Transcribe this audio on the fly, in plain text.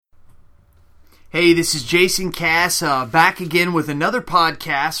Hey, this is Jason Cass, back again with another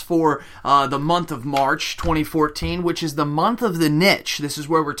podcast for the month of March 2014, which is the month of the niche. This is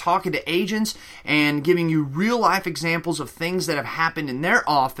where we're talking to agents and giving you real-life examples of things that have happened in their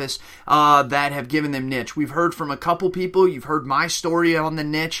office that have given them niche. We've heard from a couple people. You've heard my story on the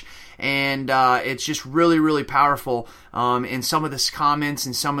niche. And it's just really, really powerful in some of the comments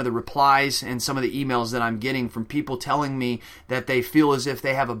and some of the replies and some of the emails that I'm getting from people telling me that they feel as if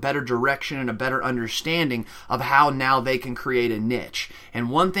they have a better direction and a better understanding of how now they can create a niche.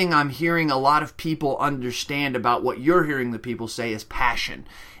 And one thing I'm hearing a lot of people understand about what you're hearing the people say is passion.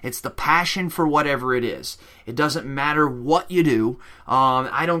 It's the passion for whatever it is. It doesn't matter what you do.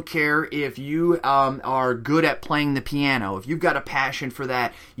 I don't care if you are good at playing the piano. If you've got a passion for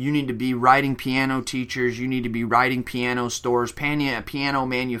that, you need to be writing piano teachers. You need to be writing piano stores, piano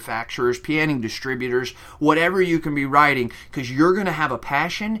manufacturers, piano distributors, whatever you can be writing, because you're going to have a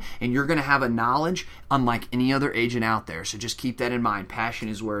passion and you're going to have a knowledge unlike any other agent out there. So just keep that in mind. Passion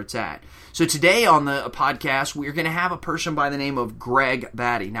is where it's at. So today on the podcast, we're going to have a person by the name of Greg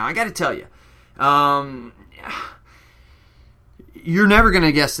Batty. Now, I got to tell you, you're never going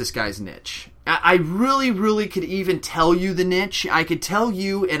to guess this guy's niche. I really could even tell you the niche. I could tell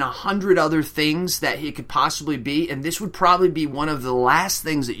you in 100 other things that he could possibly be, and this would probably be one of the last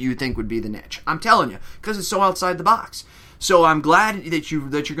things that you think would be the niche. I'm telling you, because it's so outside the box. So I'm glad that you're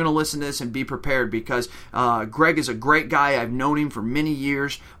going to listen to this and be prepared, because Greg is a great guy. I've known him for many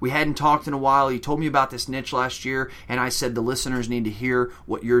years. We hadn't talked in a while. He told me about this niche last year, and I said the listeners need to hear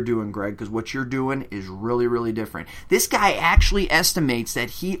what you're doing, Greg, because what you're doing is really, really different. This guy actually estimates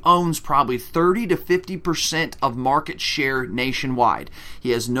that he owns probably 30 to 50% of market share nationwide. He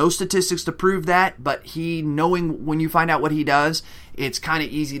has no statistics to prove that, but knowing when you find out what he does, it's kind of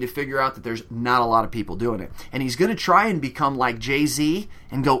easy to figure out that there's not a lot of people doing it. And he's going to try and become like Jay-Z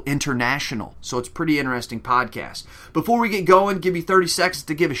and go international. So it's a pretty interesting podcast. Before we get going, give you 30 seconds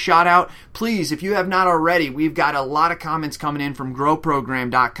to give a shout out. Please, if you have not already, we've got a lot of comments coming in from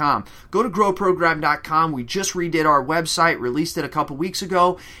growprogram.com. Go to growprogram.com. We just redid our website, released it a couple weeks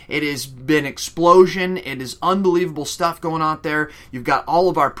ago. It has been explosion. It is unbelievable stuff going on there. You've got all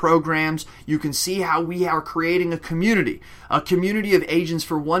of our programs. You can see how we are creating a community of agents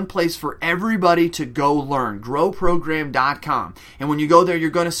for one place for everybody to go learn. growprogram.com. And when you go there, you're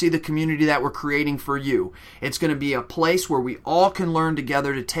going to see the community that we're creating for you. It's going to be a place where we all can learn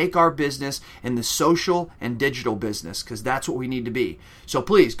together to take our business in the social and digital business, because that's what we need to be. So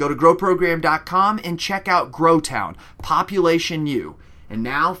please go to growprogram.com and check out GrowTown, Population U. And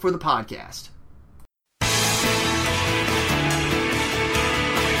now for the podcast.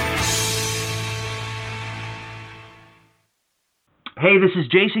 Hey, this is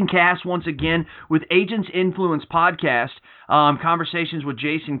Jason Cass once again with Agents Influence Podcast, Conversations with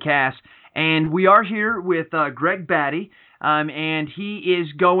Jason Cass, and we are here with Greg Batty, and he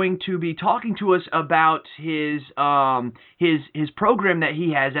is going to be talking to us about his program that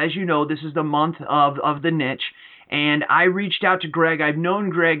he has. As you know, this is the month of the niche, and I reached out to Greg. I've known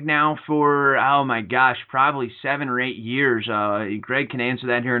Greg now for, probably 7 or 8 years. Greg can answer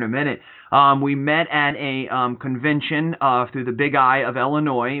that here in a minute. We met at a convention through the Big I of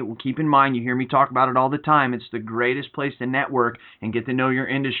Illinois. Well, keep in mind, you hear me talk about it all the time. It's the greatest place to network and get to know your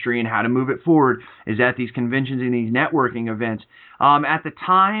industry and how to move it forward is at these conventions and these networking events. At the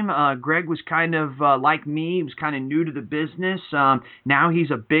time, Greg was kind of like me. He was kind of new to the business. Now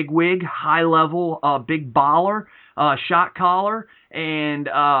he's a bigwig, high-level, big baller, shot caller. And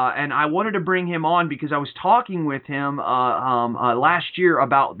I wanted to bring him on because I was talking with him last year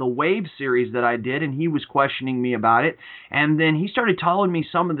about the Wave series that I did, and he was questioning me about it. And then he started telling me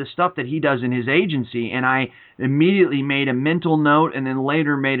some of the stuff that he does in his agency, and I immediately made a mental note and then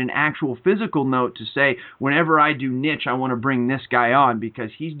later made an actual physical note to say, whenever I do niche, I want to bring this guy on because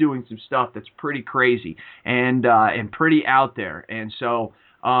he's doing some stuff that's pretty crazy and pretty out there. And so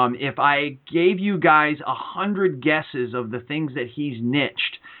if I gave you guys 100 guesses of the things that he's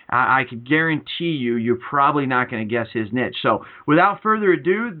niched, I could guarantee you're probably not going to guess his niche. So without further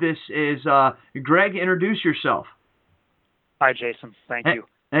ado, this is Greg. Introduce yourself. Hi, Jason. Thank you.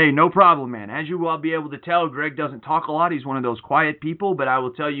 Hey, no problem, man. As you will be able to tell, Greg doesn't talk a lot. He's one of those quiet people, but I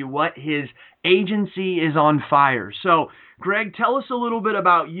will tell you what, his agency is on fire. So, Greg, tell us a little bit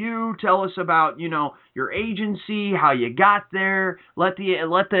about you. Tell us about, your agency, how you got there. Let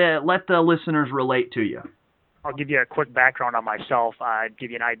the listeners relate to you. I'll give you a quick background on myself. I'd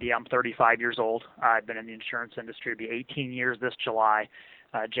give you an idea. I'm 35 years old. I've been in the insurance industry. It'll be 18 years this July.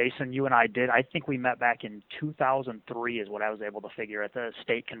 Jason, you and I think we met back in 2003 is what I was able to figure at the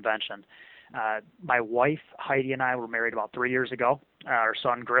state convention. My wife, Heidi, and I were married about 3 years ago. Our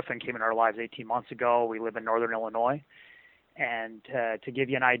son, Griffin, came into our lives 18 months ago. We live in northern Illinois. And to give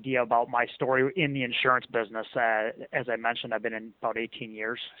you an idea about my story in the insurance business, as I mentioned, I've been in about 18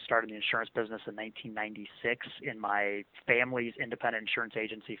 years. Started the insurance business in 1996 in my family's independent insurance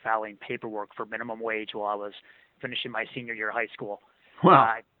agency, filing paperwork for minimum wage while I was finishing my senior year of high school.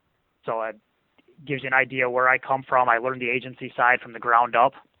 Wow. So it gives you an idea where I come from. I learned the agency side from the ground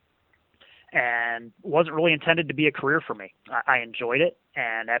up, and wasn't really intended to be a career for me. I enjoyed it,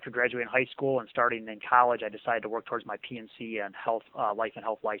 and after graduating high school and starting in college, I decided to work towards my P&C and life and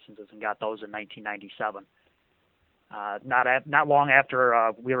health licenses, and got those in 1997. Not long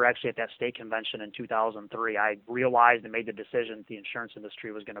after we were actually at that state convention in 2003, I realized and made the decision that the insurance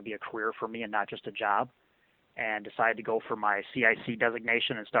industry was going to be a career for me and not just a job, and decided to go for my CIC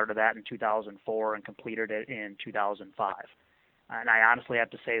designation and started that in 2004 and completed it in 2005. And I honestly have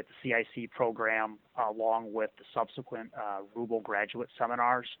to say that the CIC program, along with the subsequent Rubel graduate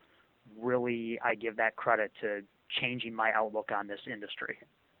seminars, really, I give that credit to changing my outlook on this industry.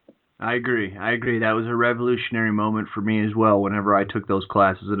 I agree. That was a revolutionary moment for me as well whenever I took those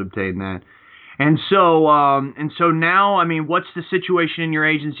classes and obtained that. And so now, I mean, what's the situation in your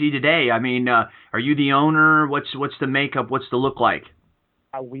agency today? I mean, are you the owner? What's the makeup? What's the look like?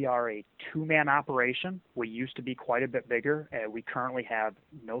 We are a two-man operation. We used to be quite a bit bigger. We currently have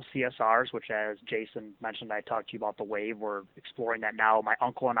no CSRs, which, as Jason mentioned, I talked to you about the wave. We're exploring that now. My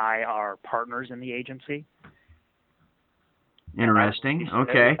uncle and I are partners in the agency. Interesting.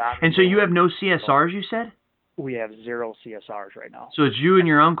 Okay. And so you have no CSRs, you said? We have 0 CSRs right now. So it's you and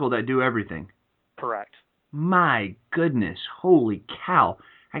your uncle that do everything? Correct. My goodness. Holy cow.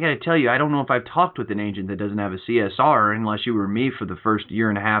 I got to tell you, I don't know if I've talked with an agent that doesn't have a CSR unless you were me for the first year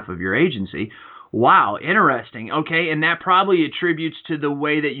and a half of your agency. Wow, interesting. Okay, and that probably attributes to the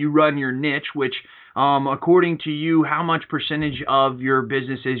way that you run your niche, which, according to you, how much percentage of your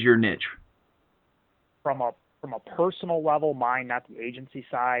business is your niche? From a personal level, mine, not the agency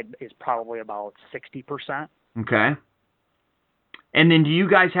side, is probably about 60%. Okay. And then do you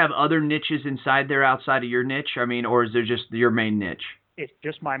guys have other niches inside there outside of your niche? I mean, or is there just your main niche? It's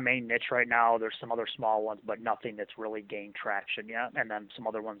just my main niche right now. There's some other small ones, but nothing that's really gained traction yet, and then some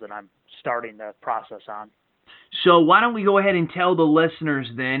other ones that I'm starting the process on. So why don't we go ahead and tell the listeners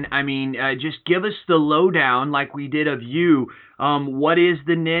then, I mean, just give us the lowdown like we did of you. What is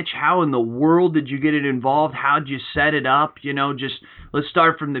the niche? How in the world did you get it involved? How'd you set it up? You know, just let's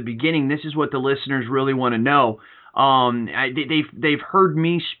start from the beginning. This is what the listeners really want to know. They've heard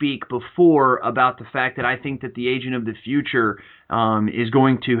me speak before about the fact that I think that the agent of the future is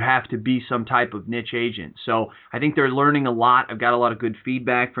going to have to be some type of niche agent. So I think they're learning a lot. I've got a lot of good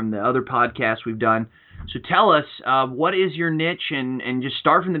feedback from the other podcasts we've done. So tell us, what is your niche, and just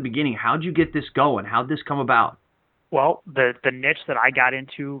start from the beginning. How'd you get this going? How'd this come about? Well, the niche that I got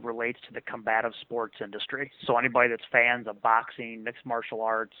into relates to the combative sports industry. So anybody that's fans of boxing, mixed martial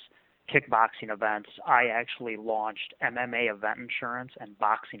arts, kickboxing events, I actually launched MMA Event Insurance and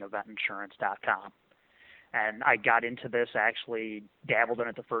BoxingEventInsurance.com. And I got into this, actually dabbled in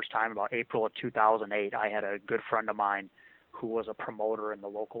it the first time about April of 2008. I had a good friend of mine who was a promoter in the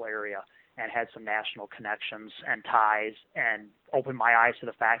local area and had some national connections and ties, and opened my eyes to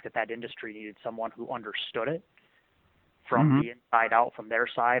the fact that that industry needed someone who understood it from the inside out, from their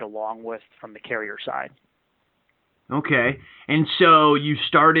side, along with from the carrier side. Okay, and so you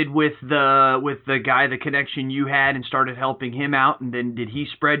started with the guy, the connection you had, and started helping him out, and then did he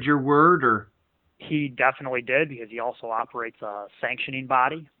spread your word, or? He definitely did, because he also operates a sanctioning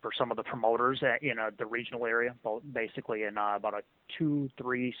body for some of the promoters in the regional area, basically in about a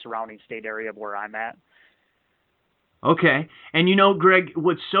 2-3 surrounding state area of where I'm at. Okay, and you know, Greg,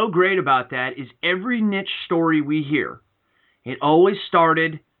 what's so great about that is every niche story we hear, it always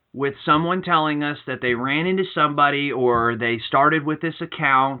started with someone telling us that they ran into somebody or they started with this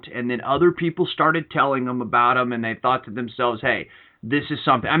account, and then other people started telling them about them, and they thought to themselves, hey, this is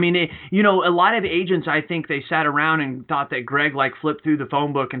something. I mean, you know, a lot of agents, I think they sat around and thought that Greg like flipped through the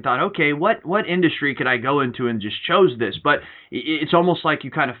phone book and thought, okay, what industry could I go into, and just chose this. But it's almost like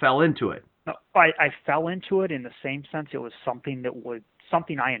you kind of fell into it. I fell into it in the same sense. It was something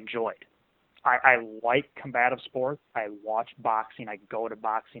I enjoyed. I like combative sports. I watch boxing. I go to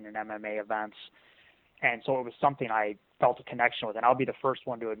boxing and MMA events. And so it was something I felt a connection with. And I'll be the first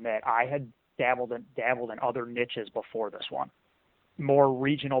one to admit, I had dabbled in other niches before this one. More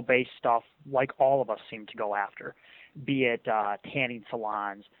regional-based stuff, like all of us seem to go after, be it tanning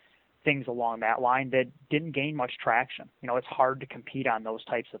salons, things along that line that didn't gain much traction. You know, it's hard to compete on those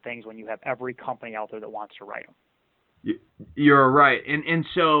types of things when you have every company out there that wants to write them. You're right. And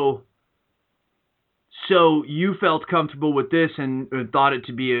so So you felt comfortable with this and thought it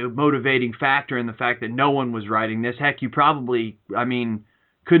to be a motivating factor in the fact that no one was writing this. Heck, you probably, I mean,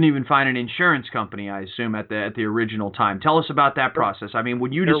 couldn't even find an insurance company, I assume, at the original time. Tell us about that process. I mean,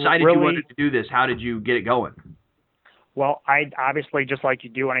 when you decided you wanted to do this, how did you get it going? Well, I obviously, just like you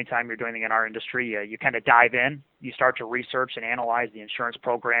do anytime you're doing anything in our industry, you kind of dive in. You start to research and analyze the insurance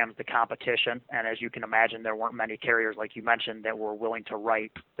programs, the competition, and as you can imagine, there weren't many carriers, like you mentioned, that were willing to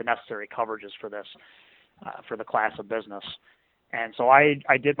write the necessary coverages for this, for the class of business. And so I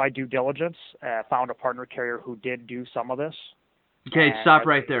did my due diligence, found a partner carrier who did do some of this. Okay, stop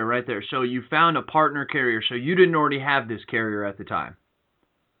right there. So you found a partner carrier. So you didn't already have this carrier at the time?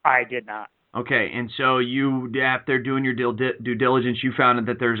 I did not. Okay, and so you, after doing your due diligence, you found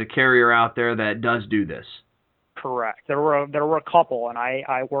that there's a carrier out there that does do this. Correct. There were a couple, and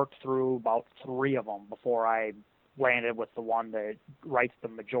I worked through about 3 of them before I landed with the one that writes the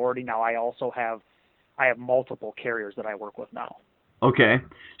majority. Now I have multiple carriers that I work with now. Okay,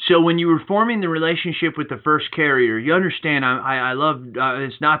 so when you were forming the relationship with the first carrier, you understand. I love.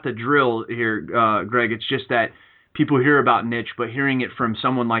 It's not the drill here, Greg. It's just that people hear about niche, but hearing it from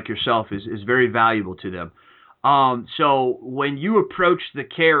someone like yourself is very valuable to them. So when you approached the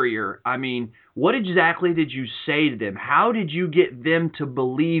carrier, I mean, what exactly did you say to them? How did you get them to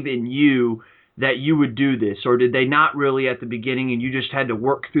believe in you that you would do this? Or did they not really at the beginning and you just had to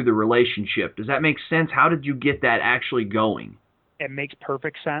work through the relationship? Does that make sense? How did you get that actually going? It makes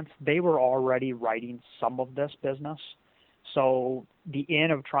perfect sense. They were already writing some of this business. So the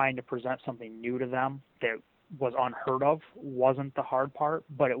end of trying to present something new to them that was unheard of wasn't the hard part,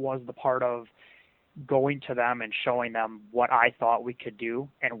 but it was the part of going to them and showing them what I thought we could do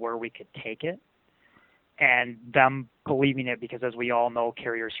and where we could take it, and them believing it, because as we all know,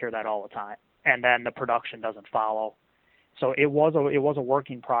 carriers hear that all the time, and then the production doesn't follow. So it was a work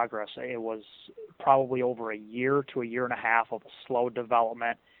in progress. It was probably over a year to a year and a half of slow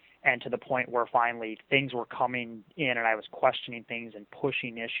development, and to the point where finally things were coming in and I was questioning things and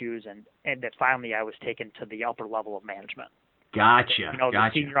pushing issues, and that finally I was taken to the upper level of management. Gotcha. The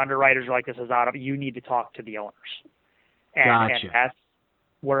senior underwriters are like, this is out of, you need to talk to the owners. And that's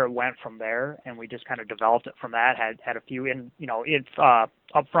where it went from there, and we just kind of developed it from that, had a few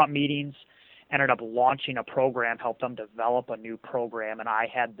upfront meetings, ended up launching a program, helped them develop a new program, and I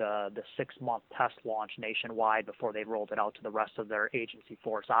had the 6-month test launch nationwide before they rolled it out to the rest of their agency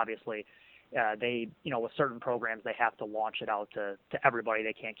force. Obviously, they, with certain programs, they have to launch it out to everybody.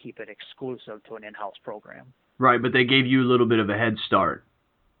 They can't keep it exclusive to an in-house program. Right, but they gave you a little bit of a head start.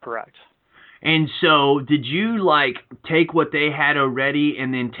 Correct. And so did you take what they had already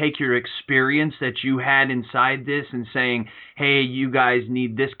and then take your experience that you had inside this and saying, hey, you guys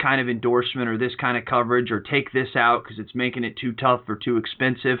need this kind of endorsement or this kind of coverage, or take this out because it's making it too tough or too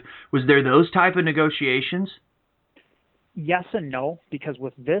expensive? Was there those type of negotiations? Yes and no, because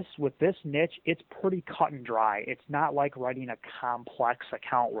with this niche, it's pretty cut and dry. It's not like writing a complex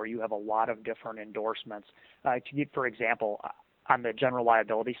account where you have a lot of different endorsements. For example, on the general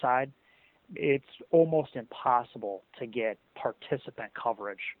liability side, it's almost impossible to get participant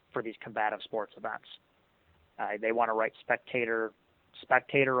coverage for these combative sports events. They want to write spectator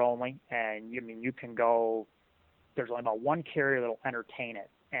only, and you can go. There's only about one carrier that'll entertain it,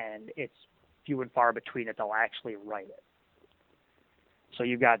 and it's few and far between that they'll actually write it. So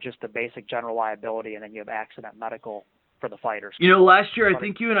you've got just the basic general liability, and then you have accident medical for the fighters. Last year I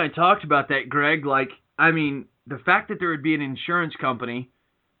think you and I talked about that, Greg. The fact that there would be an insurance company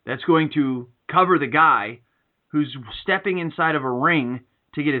that's going to cover the guy who's stepping inside of a ring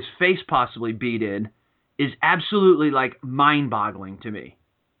to get his face possibly beat in is absolutely mind-boggling to me.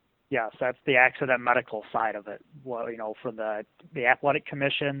 Yes, that's the accident medical side of it. Well, for the athletic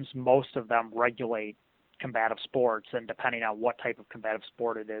commissions, most of them regulate combative sports, and depending on what type of combative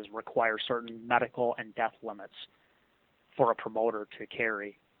sport it is, require certain medical and death limits for a promoter to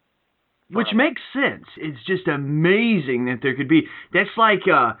carry. Which makes sense. It's just amazing that there could be. That's like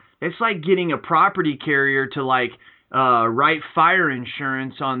getting a property carrier to write fire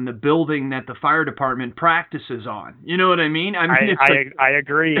insurance on the building that the fire department practices on. You know what I mean? I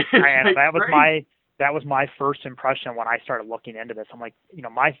agree. And that was my first impression when I started looking into this. I'm like,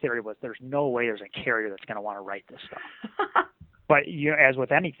 my theory was there's no way there's a carrier that's going to want to write this stuff. But as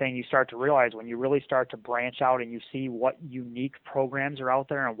with anything, you start to realize when you really start to branch out and you see what unique programs are out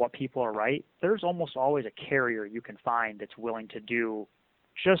there and what people are writing, there's almost always a carrier you can find that's willing to do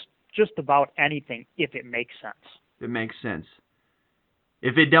just about anything if it makes sense. It makes sense.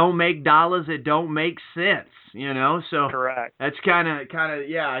 If it don't make dollars, it don't make sense, So Correct. that's kind of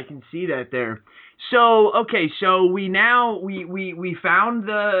yeah, I can see that there. So okay, so we found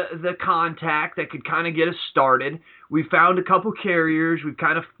the contact that could kind of get us started. We found a couple carriers. We've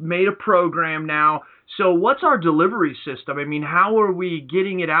kind of made a program now. So what's our delivery system? I mean, how are we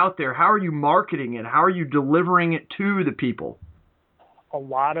getting it out there? How are you marketing it? How are you delivering it to the people?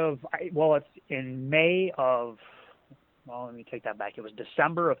 It's in May of, well, let me take that back. It was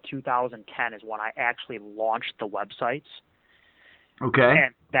December of 2010 is when I actually launched the websites. Okay.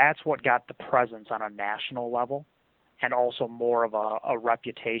 And that's what got the presence on a national level, and also more of a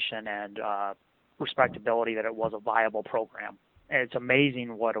reputation and respectability that it was a viable program. And it's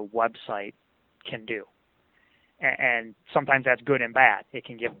amazing what a website can do. And sometimes that's good and bad. It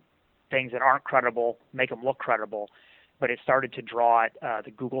can give things that aren't credible, make them look credible. But it started to draw it.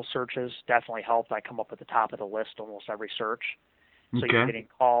 The Google searches definitely helped. I come up at the top of the list almost every search. So Okay. You're getting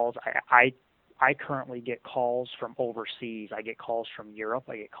calls. I currently get calls from overseas. I get calls from Europe.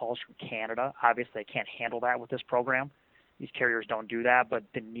 I get calls from Canada. Obviously, I can't handle that with this program. These carriers don't do that, but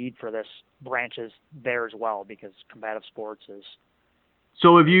the need for this branches there as well because combative sports is.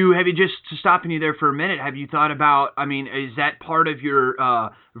 So have you just stopping you there for a minute? Have you thought about? I mean, is that part of your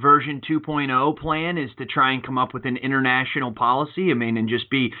version 2.0 plan? Is to try and come up with an international policy? I mean, and just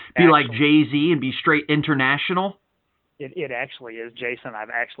be like Jay-Z and be straight international. It actually is, Jason.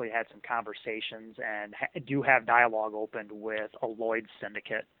 I've actually had some conversations and do have dialogue opened with a Lloyd's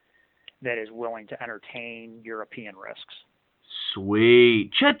syndicate that is willing to entertain European risks.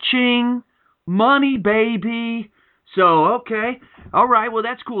 Sweet. Cha-ching. Money, baby. So, okay. All right. Well,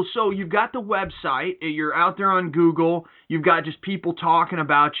 that's cool. So you've got the website. You're out there on Google. You've got just people talking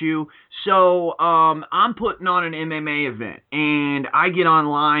about you. So I'm putting on an MMA event, and I get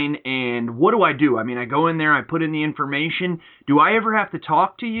online, and what do? I mean, I go in there, I put in the information. Do I ever have to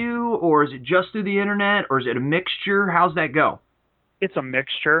talk to you, or is it just through the internet, or is it a mixture? How's that go? It's a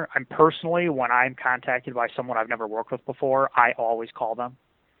mixture. When I'm contacted by someone I've never worked with before, I always call them.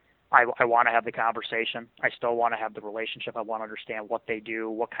 I want to have the conversation. I still want to have the relationship. I want to understand what they do,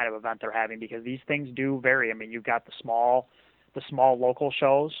 what kind of event they're having, because these things do vary. I mean, you've got the small local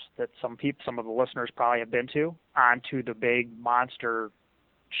shows that some of the listeners probably have been to, onto the big monster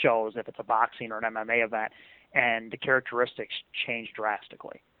shows if it's a boxing or an MMA event, and the characteristics change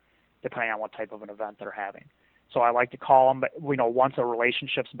drastically depending on what type of an event they're having. So I like to call them, but once a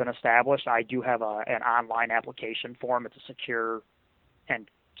relationship's been established, I do have an online application form. It's a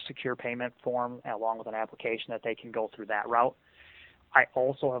secure payment form along with an application that they can go through that route. I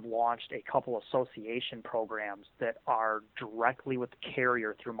also have launched a couple association programs that are directly with the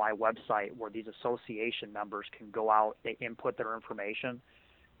carrier through my website, where these association members can go out, they input their information,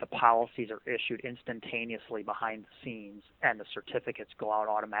 the policies are issued instantaneously behind the scenes, and the certificates go out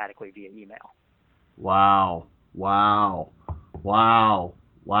automatically via email. Wow.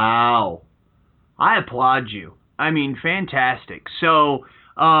 I applaud you. I mean, fantastic. So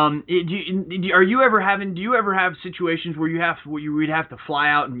do you ever have situations where you would have to fly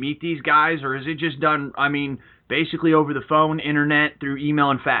out and meet these guys, or is it just done, I mean, basically over the phone, internet, through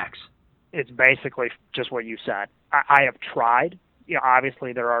email and fax? It's basically just what you said. I have tried.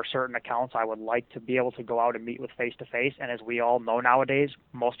 Obviously there are certain accounts I would like to be able to go out and meet with face-to-face, and as we all know nowadays,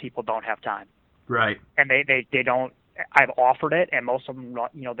 most people don't have time. Right. And they don't. I've offered it, and most of them,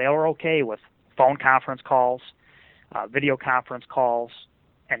 they were okay with phone conference calls, video conference calls,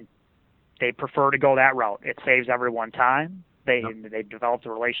 and they prefer to go that route. It saves everyone time. They've developed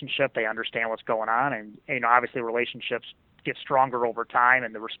a relationship. They understand what's going on, and obviously relationships get stronger over time,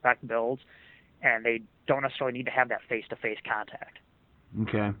 and the respect builds, and they don't necessarily need to have that face-to-face contact.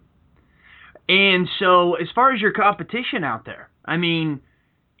 Okay. And so, as far as your competition out there, I mean,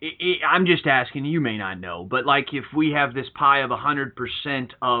 I'm just asking, you may not know, but like if we have this pie of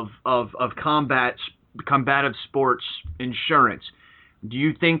 100% of combative sports insurance, do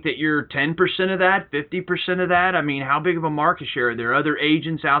you think that you're 10% of that, 50% of that? I mean, how big of a market share? Are there other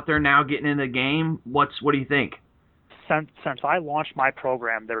agents out there now getting in the game? What do you think? Since I launched my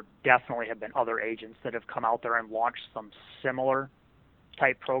program, there definitely have been other agents that have come out there and launched some similar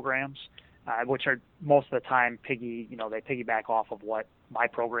type programs, which are most of the time they piggyback off of what my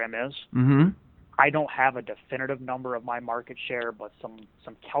program is. Mm-hmm. I don't have a definitive number of my market share, but some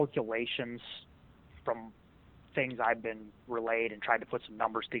calculations from things I've been relayed and tried to put some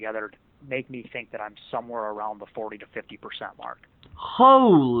numbers together to make me think that I'm somewhere around the 40 to 50% mark.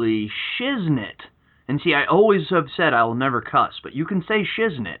 Holy shiznit. And see, I always have said I will never cuss, but you can say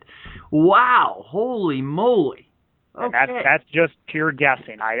shiznit. Wow, holy moly. And Okay. that's just pure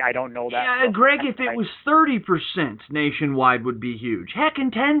guessing. I don't know that. Yeah, Greg, if it was 30% nationwide would be huge. Heck,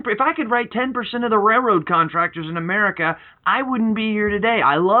 if I could write 10% of the railroad contractors in America, I wouldn't be here today.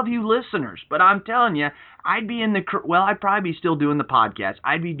 I love you listeners, but I'm telling you, I'd probably be still doing the podcast.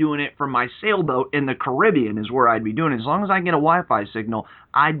 I'd be doing it from my sailboat in the Caribbean is where I'd be doing it. As long as I can get a Wi-Fi signal,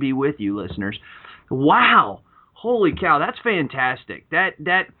 I'd be with you listeners. Wow. Holy cow, that's fantastic.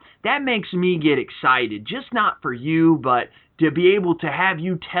 That makes me get excited, just not for you, but to be able to have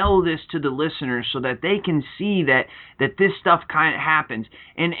you tell this to the listeners so that they can see that this stuff kind of happens.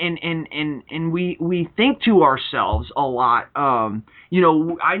 And we think to ourselves a lot.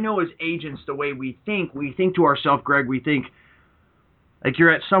 I know as agents, the way we think to ourselves, Greg, we think like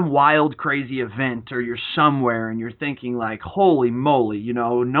you're at some wild, crazy event or you're somewhere and you're thinking like, holy moly,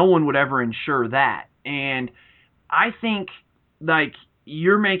 no one would ever insure that. And I think like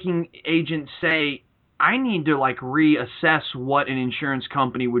you're making agents say, I need to like reassess what an insurance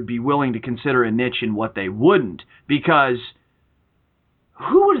company would be willing to consider a niche and what they wouldn't, because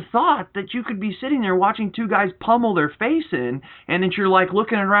who would have thought that you could be sitting there watching two guys pummel their face in, and that you're like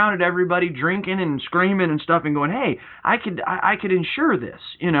looking around at everybody drinking and screaming and stuff and going, hey, I could insure this,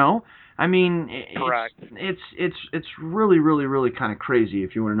 I mean, Correct. It's really, really, really kind of crazy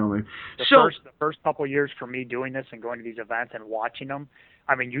if you want to know me. The first couple of years for me doing this and going to these events and watching them,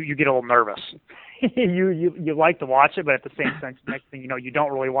 I mean, you get a little nervous. you like to watch it, but at the same sense, next thing you know, you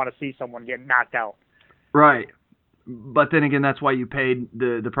don't really want to see someone get knocked out. Right. But then again, that's why you paid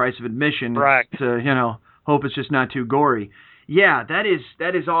the price of admission. Correct. To hope it's just not too gory. Yeah, that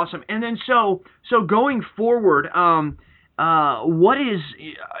is awesome. And then so going forward, what is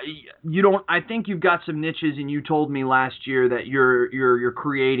I think you've got some niches, and you told me last year that you're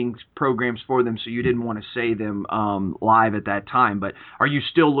creating programs for them, so you didn't want to say them live at that time. But are you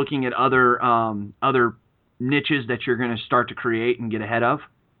still looking at other niches that you're going to start to create and get ahead of?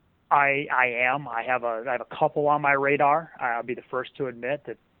 I am. I have a couple on my radar. I'll be the first to admit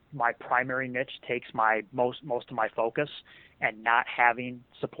that my primary niche takes my most of my focus, and not having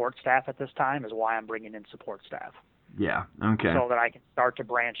support staff at this time is why I'm bringing in support staff. Yeah, okay. So that I can start to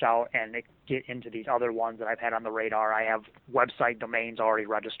branch out and get into these other ones that I've had on the radar. I have website domains already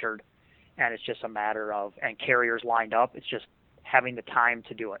registered, and it's just a matter of, and carriers lined up. It's just having the time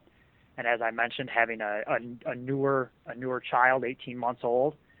to do it. And as I mentioned, having a newer child, 18 months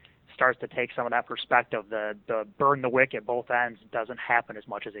old, starts to take some of that perspective. The burn the wick at both ends doesn't happen as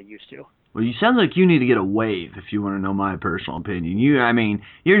much as it used to. Well, you sound like you need to get a wave if you want to know my personal opinion. You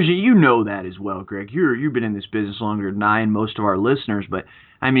know that as well, Greg. You've been in this business longer than I and most of our listeners, but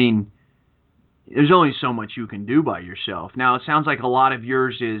I mean, there's only so much you can do by yourself. Now, it sounds like a lot of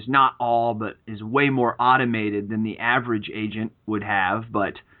yours is not all, but is way more automated than the average agent would have.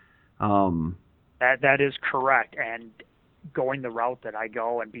 But that is correct, and going the route that I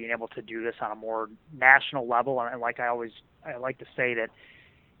go and being able to do this on a more national level, and like I like to say that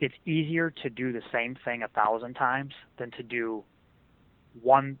it's easier to do the same thing 1,000 times than to do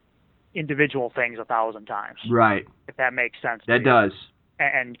one individual things 1,000 times. Right. If that makes sense. That does.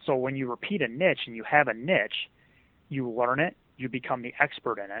 And so when you repeat a niche and you have a niche, you learn it, you become the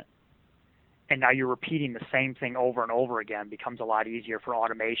expert in it, and now you're repeating the same thing over and over again. Becomes a lot easier for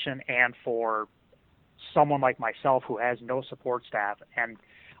automation and for someone like myself who has no support staff. And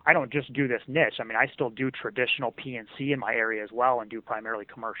I don't just do this niche. I mean, I still do traditional P&C in my area as well and do primarily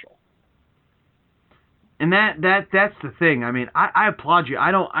commercial. And that's the thing. I mean, I applaud you. I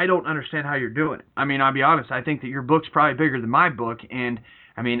don't understand how you're doing it. I mean, I'll be honest. I think that your book's probably bigger than my book. And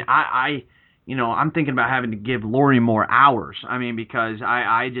I mean, I'm thinking about having to give Lori more hours. I mean, because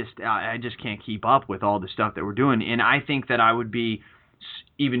I just can't keep up with all the stuff that we're doing. And I think that I would be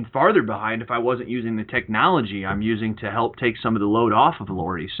even farther behind if I wasn't using the technology I'm using to help take some of the load off of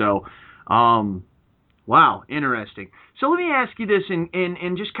Lori. So, wow, interesting. So let me ask you this,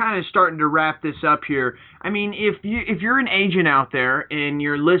 and just kind of starting to wrap this up here. I mean, if you're an agent out there and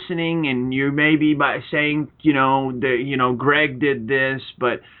you're listening, and you may be by saying, Greg did this,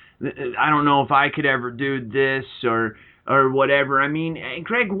 but I don't know if I could ever do this or whatever. I mean,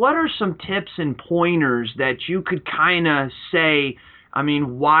 Greg, what are some tips and pointers that you could kind of say? I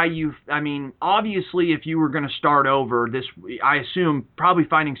mean, obviously, if you were going to start over, I assume probably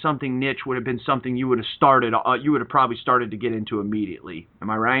finding something niche would have been something you would have probably started to get into immediately. Am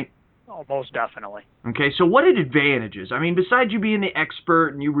I right? Oh, most definitely. Okay, so what are the advantages? I mean, besides you being the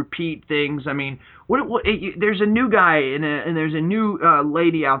expert and you repeat things, I mean, there's a new guy and there's a new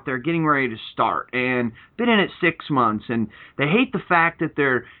lady out there getting ready to start and been in it 6 months, and they hate the fact that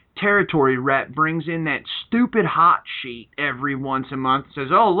they're territory rep brings in that stupid hot sheet every once a month, says,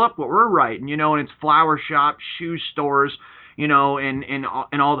 oh, look what we're writing, and it's flower shops, shoe stores, and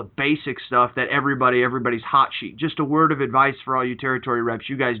all the basic stuff that everybody's hot sheet. Just a word of advice for all you territory reps.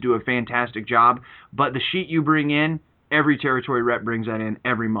 You guys do a fantastic job, but the sheet you bring in, every territory rep brings that in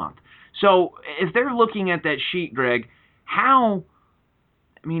every month. So if they're looking at that sheet, Greg,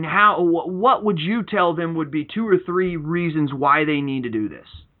 what would you tell them would be 2 or 3 reasons why they need to do this?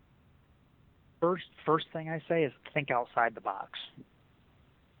 First thing I say is think outside the box.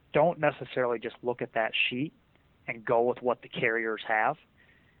 Don't necessarily just look at that sheet and go with what the carriers have.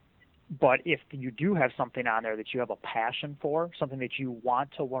 But if you do have something on there that you have a passion for, something that you want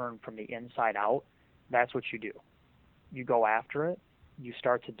to learn from the inside out, that's what you do. You go after it. You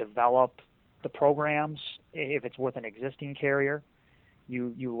start to develop the programs. If it's with an existing carrier,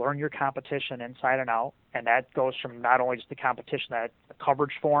 you learn your competition inside and out, and that goes from not only just the competition, that the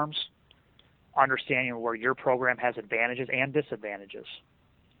coverage forms, understanding where your program has advantages and disadvantages.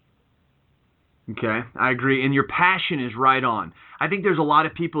 Okay, I agree, and your passion is right on. I think there's a lot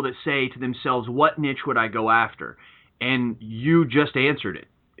of people that say to themselves, what niche would I go after? And you just answered it.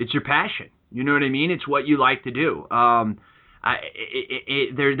 It's your passion. You know what I mean? It's what you like to do.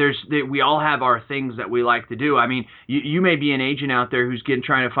 We all have our things that we like to do. I mean, you may be an agent out there who's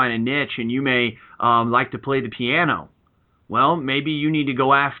trying to find a niche, and you may like to play the piano. Well, maybe you need to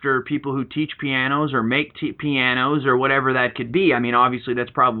go after people who teach pianos or make pianos or whatever that could be. I mean, obviously that's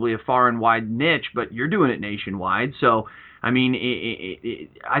probably a far and wide niche, but you're doing it nationwide. So, I mean,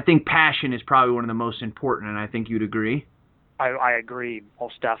 I think passion is probably one of the most important, and I think you'd agree. I agree,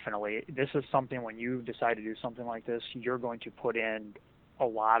 most definitely. This is something, when you decide to do something like this, you're going to put in a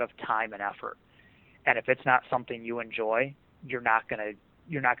lot of time and effort. And if it's not something you enjoy, you're not going to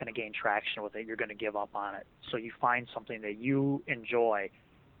gain traction with it. You're going to give up on it. So you find something that you enjoy,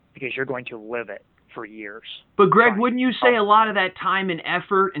 because you're going to live it for years. But Greg, wouldn't you say a lot of that time and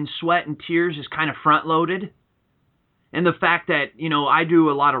effort and sweat and tears is kind of front-loaded? And the fact that, I do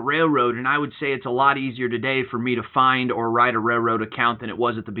a lot of railroad, and I would say it's a lot easier today for me to find or write a railroad account than it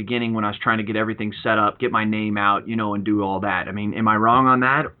was at the beginning when I was trying to get everything set up, get my name out, and do all that. I mean, am I wrong on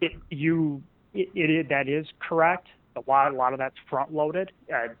that? That is correct. A lot of that's front-loaded.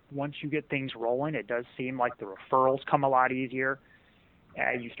 Once you get things rolling, it does seem like the referrals come a lot easier.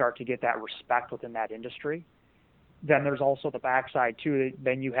 You start to get that respect within that industry. Then there's also the backside, too.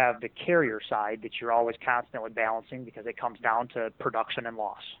 Then you have the carrier side that you're always constantly balancing, because it comes down to production and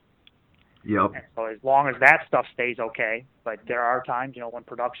loss. Yep. And so as long as that stuff stays okay, but there are times, when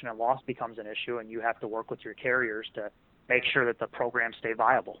production and loss becomes an issue, and you have to work with your carriers to make sure that the programs stay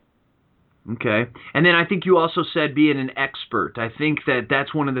viable. Okay. And then I think you also said being an expert. I think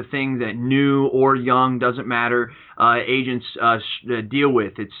that's one of the things that new or young, doesn't matter, agents deal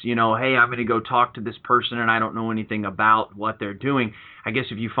with. It's, hey, I'm going to go talk to this person and I don't know anything about what they're doing. I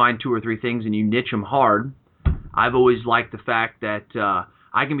guess if you find 2 or 3 things and you niche them hard, I've always liked the fact that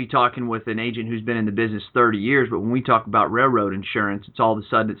I can be talking with an agent who's been in the business 30 years, but when we talk about railroad insurance, it's all of a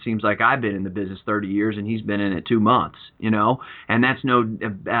sudden it seems like I've been in the business 30 years and he's been in it 2 months, and that's no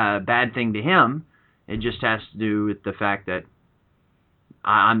bad thing to him. It just has to do with the fact that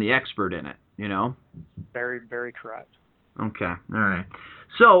I'm the expert in it, Very, very correct. Okay, all right.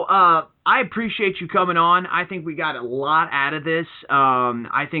 So I appreciate you coming on. I think we got a lot out of this.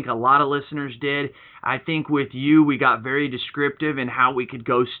 I think a lot of listeners did. I think with you, we got very descriptive in how we could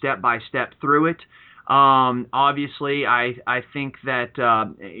go step by step through it. Obviously, I think that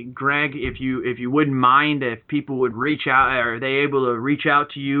Greg, if you wouldn't mind, if people would reach out, are they able to reach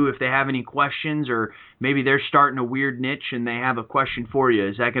out to you if they have any questions, or maybe they're starting a weird niche and they have a question for you?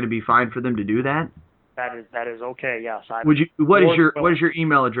 Is that going to be fine for them to do that? That is okay. Yes. What is your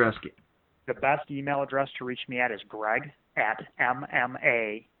email address? The best email address to reach me at is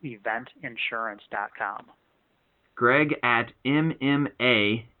greg@mmaeventinsurance.com.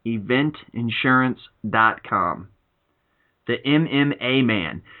 greg@mmaeventinsurance.com. The MMA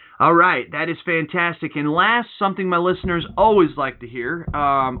man. All right, that is fantastic. And last, something my listeners always like to hear,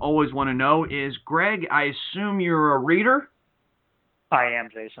 always want to know is, Greg, I assume you're a reader? I am,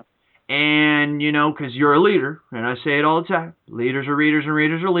 Jason. And, because you're a leader, and I say it all the time, leaders are readers and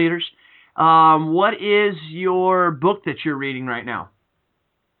readers are leaders. What is your book that you're reading right now?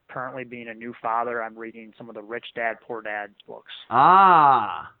 Currently, being a new father, I'm reading some of the Rich Dad, Poor Dad books. Okay.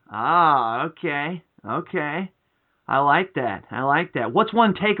 I like that. What's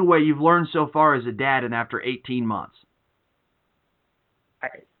one takeaway you've learned so far as a dad and after 18 months?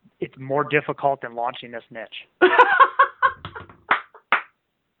 It's more difficult than launching this niche.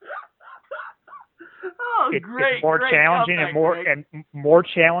 it's more challenging and more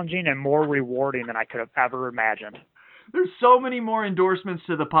challenging and more rewarding than I could have ever imagined. There's so many more endorsements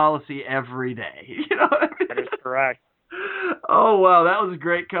to the policy every day. You know what I mean? That is correct. Oh, wow, that was a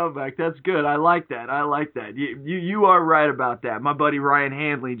great comeback. That's good. I like that. You are right about that. My buddy Ryan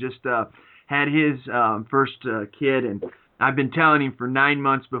Handley just had his first kid, and I've been telling him for 9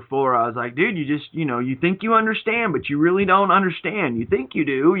 months before. I was like, dude, you think you understand, but you really don't understand. You think you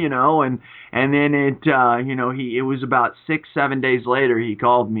do, and then it was about 6-7 days later, he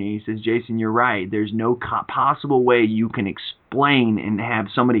called me. He says, Jason, you're right. There's no possible way you can explain and have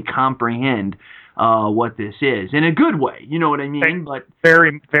somebody comprehend what this is in a good way. You know what I mean? But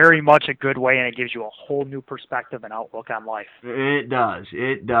very, very much a good way, and it gives you a whole new perspective and outlook on life. It does.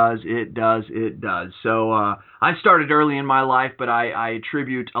 So I started early in my life, but I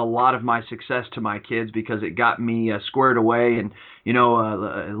attribute a lot of my success to my kids because it got me squared away. And,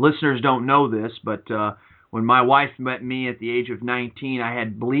 listeners don't know this, but when my wife met me at the age of 19, I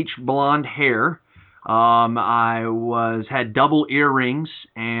had bleach blonde hair. I had double earrings,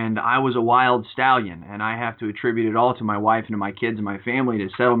 and I was a wild stallion, and I have to attribute it all to my wife and to my kids and my family to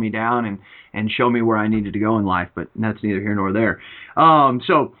settle me down and show me where I needed to go in life, but that's neither here nor there.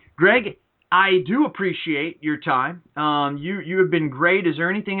 So, Greg, I do appreciate your time. You have been great. Is there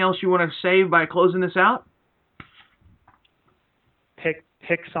anything else you want to say by closing this out? Pick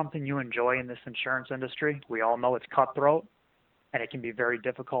something you enjoy in this insurance industry. We all know it's cutthroat, and it can be very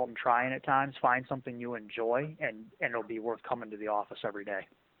difficult and trying at times. Find something you enjoy, and it'll be worth coming to the office every day.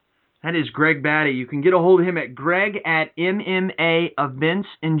 That is Greg Batty. You can get a hold of him at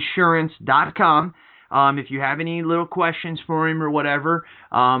greg@mmaeventsinsurance.com. If you have any little questions for him or whatever,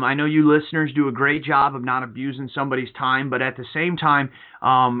 I know you listeners do a great job of not abusing somebody's time, but at the same time,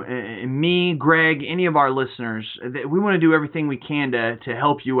 me, Greg, any of our listeners, we want to do everything we can to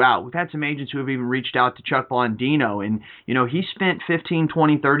help you out. We've had some agents who have even reached out to Chuck Blandino, and he spent 15,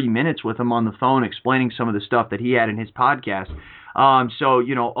 20, 30 minutes with him on the phone explaining some of the stuff that he had in his podcast. So,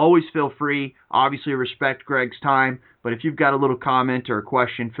 always feel free. Obviously, respect Greg's time, but if you've got a little comment or a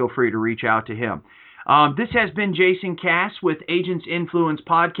question, feel free to reach out to him. This has been Jason Cass with Agents Influence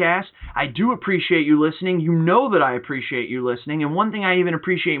Podcast. I do appreciate you listening. You know that I appreciate you listening. And one thing I even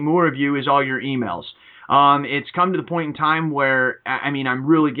appreciate more of you is all your emails. It's come to the point in time where, I'm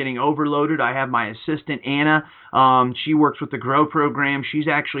really getting overloaded. I have my assistant, Anna. She works with the Grow program. She's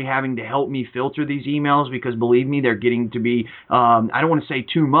actually having to help me filter these emails because, believe me, they're getting to be, I don't want to say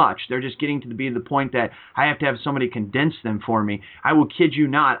too much. They're just getting to be the point that I have to have somebody condense them for me. I will kid you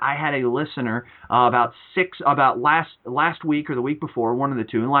not. I had a listener about last week or the week before, one of the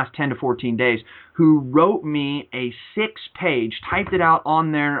two, in the last 10 to 14 days, who wrote me a 6-page, typed it out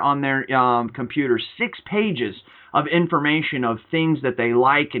on their computer, 6 pages of information of things that they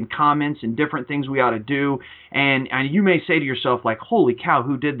like and comments and different things we ought to do. And you may say to yourself, like, holy cow,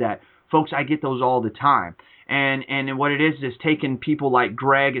 who did that? Folks, I get those all the time. And what it is taking people like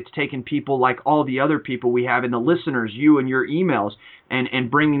Greg, it's taking people like all the other people we have and the listeners, you and your emails, and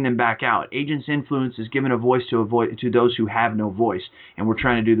bringing them back out. Agents Influence is giving a voice to those who have no voice, and we're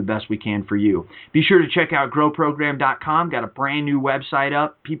trying to do the best we can for you. Be sure to check out growprogram.com. Got a brand new website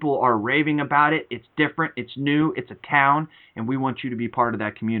up. People are raving about it. It's different. It's new. It's a town, and we want you to be part of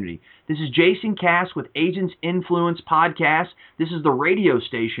that community. This is Jason Cass with Agents Influence Podcast. This is the radio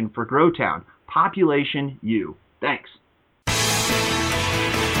station for Growtown. Population U. Thanks.